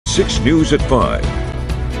6 News at 5.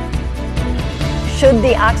 Should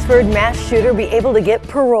the Oxford mass shooter be able to get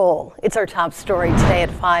parole? It's our top story today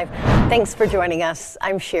at 5. Thanks for joining us.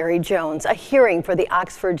 I'm Sherry Jones. A hearing for the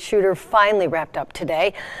Oxford shooter finally wrapped up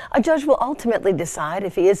today. A judge will ultimately decide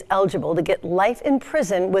if he is eligible to get life in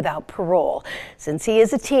prison without parole. Since he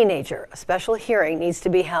is a teenager, a special hearing needs to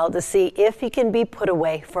be held to see if he can be put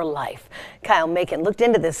away for life. Kyle Macon looked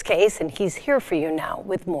into this case, and he's here for you now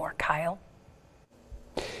with more. Kyle.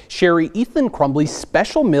 Sherry, Ethan Crumbley's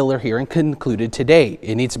special Miller hearing concluded today.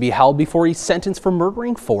 It needs to be held before he's sentenced for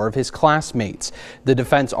murdering 4 of his classmates. The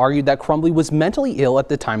defense argued that Crumbley was mentally ill at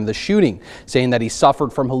the time of the shooting, saying that he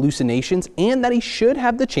suffered from hallucinations and that he should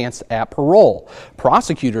have the chance at parole.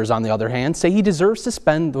 Prosecutors, on the other hand, say he deserves to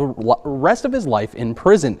spend the rest of his life in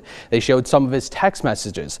prison. They showed some of his text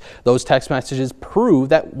messages. Those text messages prove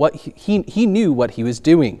that he knew what he was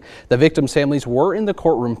doing. The victims' families were in the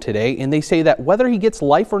courtroom today, and they say that whether he gets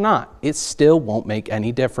life or not, it still won't make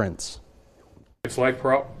any difference. It's like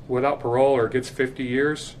without parole or gets 50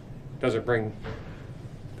 years, doesn't bring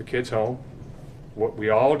the kids home. What we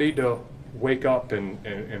all need to wake up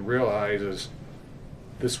and realize is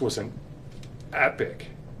this was an epic,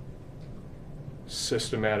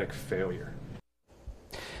 systematic failure.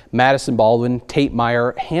 Madison Baldwin, Tate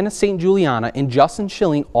Meyer, Hannah St. Juliana, and Justin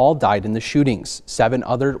Schilling all died in the shootings. 7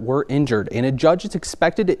 others were injured, and a judge is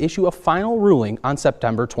expected to issue a final ruling on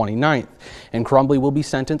September 29th. And Crumbley will be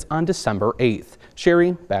sentenced on December 8th.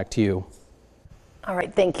 Sherry, back to you. All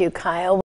right, thank you, Kyle.